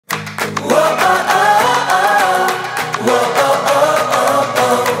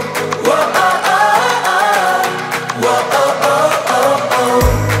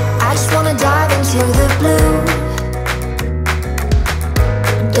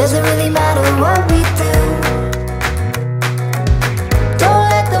Doesn't really matter what we do. Don't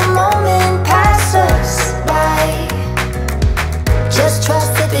let the moment pass us by. Just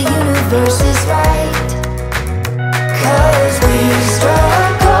trust that the universe is right. 'Cause we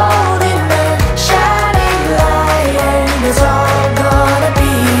struck gold in the shining light, and it's all gonna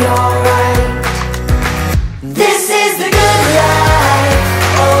be alright. This is the good life.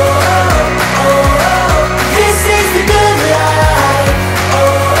 Oh, oh, oh, oh. This is the good life. Oh, oh,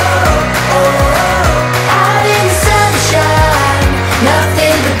 oh, oh. Out in the sunshine,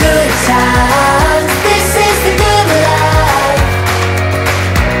 nothing but good times. This is the good life.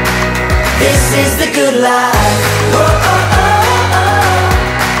 This is the good life. Oh, oh, oh, oh.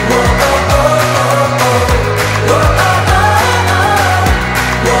 Whoa, oh, oh, oh, oh. Whoa, oh, oh, oh.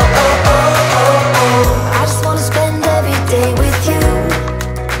 Whoa, oh, oh, oh, oh. I just wanna spend every day with you,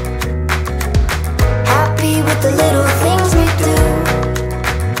 happy with the little things we do.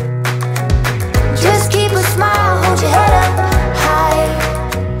 Just keep a smile, hold your head up high.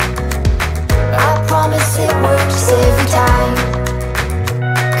 I promise it works every time.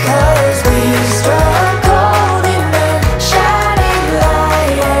 'Cause we struck gold in the shining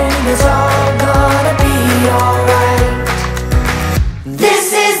light, and it's all gonna be alright. This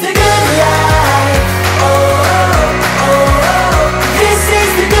is the good life. Oh, oh, oh, oh. This is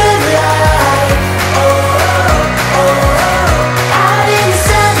the good life. Oh, oh, oh, oh. Out in the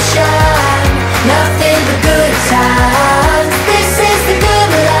sunshine, nothing but good times. This is the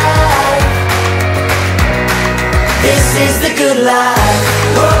good life. This is the good life.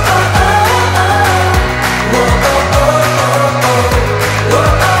 Whoa, oh, oh, oh. Whoa, oh, oh, oh, oh. Whoa,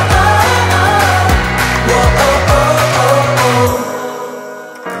 oh, oh, oh. Whoa, oh, oh, oh, oh.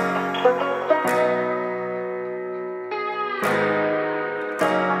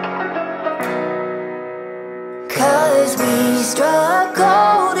 Cause we struck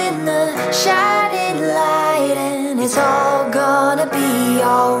gold in the shining light, and it's all gonna be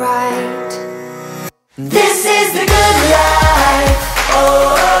alright. This is the good life. Oh,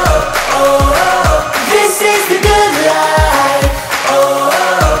 oh, oh, oh. This is the good life. Oh, oh,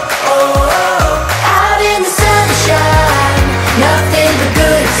 oh, oh. Out in the sunshine, nothing but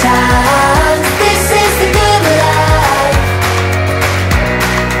good times. This is the good life.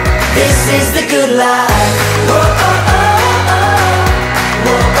 This is the good life. Whoa, oh, oh, oh.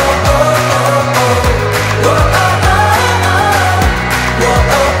 Whoa, oh, oh, oh, oh. Whoa, oh, oh, oh. Whoa,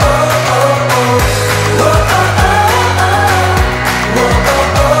 oh, oh, oh, oh. Whoa, oh, oh, oh. Whoa,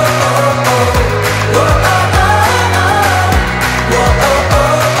 oh, oh, oh, oh. Whoa, oh, oh, oh. Whoa, oh,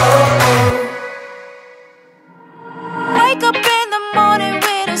 oh, oh, oh. Wake up in the morning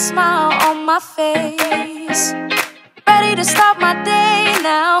with a smile on my face, ready to start my day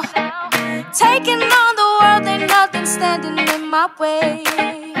now. Taking on the world, ain't nothing standing in my way.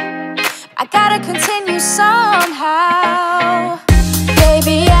 I gotta continue somehow.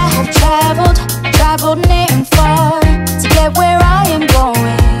 Baby, I have traveled near and far to get where I am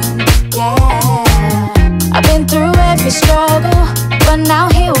going. Yeah, I've been through every struggle, but now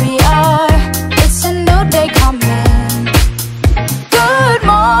here we are. It's a new day coming. Good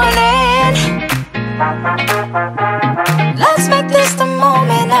morning. Let's make this the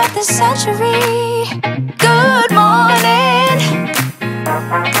moment of the century. Good morning.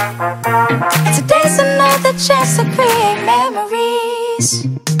 Today's another chance to create memories.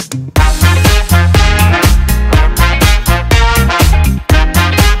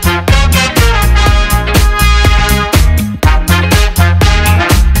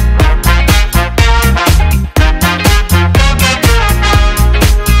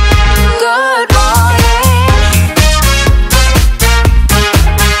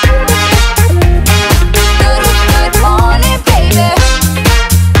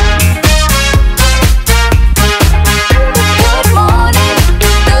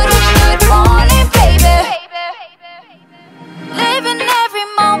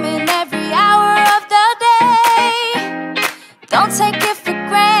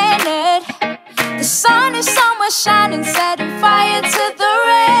 Shining, setting fire to the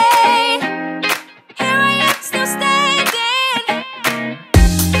rain. Here I am, still standing.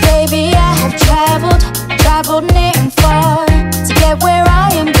 Baby, I have traveled near and far to get where I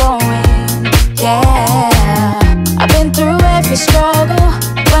am going. Yeah, I've been through every struggle,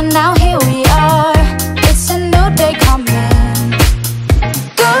 but now here we are. It's a new day coming.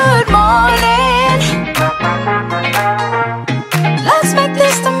 Good morning. Let's make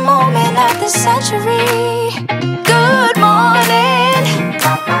this the moment of the century. Good morning.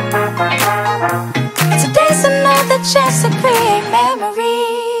 Today's another chance to create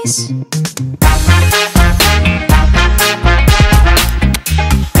memories.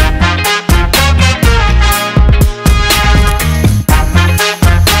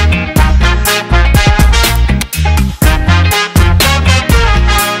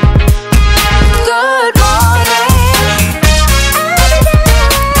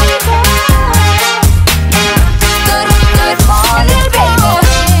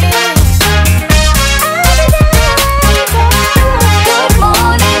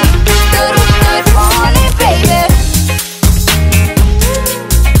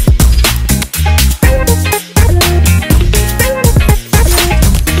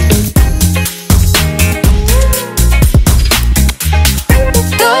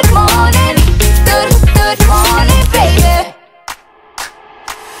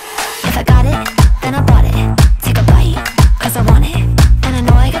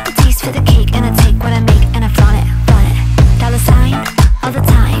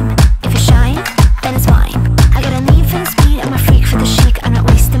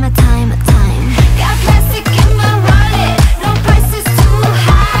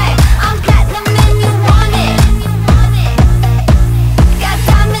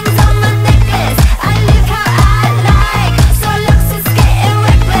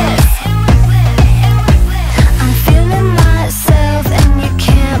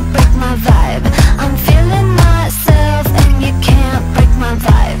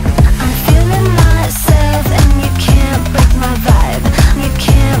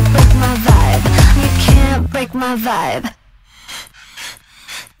 my vibe.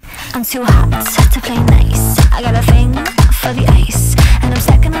 I'm too hot to play nice. I got a thing for the ice, and I'm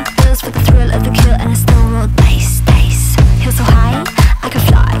stacking up bills for the thrill of the kill, and I still roll dice, dice. Feel so high, I could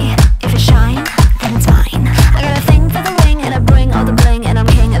fly. If it shine, then it's mine. I got a thing for the ring, and I bring all the bling, and I'm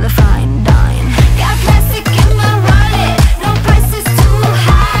king of the fine dine. Got plastic in my wallet, no price is too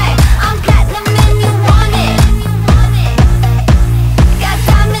high. I'm platinum and you want it. Got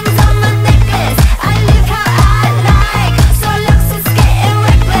diamonds on my necklace, I live how I like. So looks is getting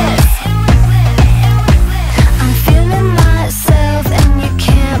reckless. I'm feeling myself and you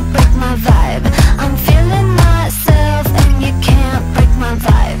can't break my vibe. I'm feeling myself and you can't break my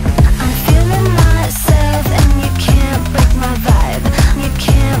vibe. I'm feeling myself and you can't break my vibe. You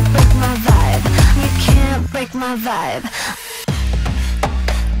can't break my vibe. You can't break my vibe.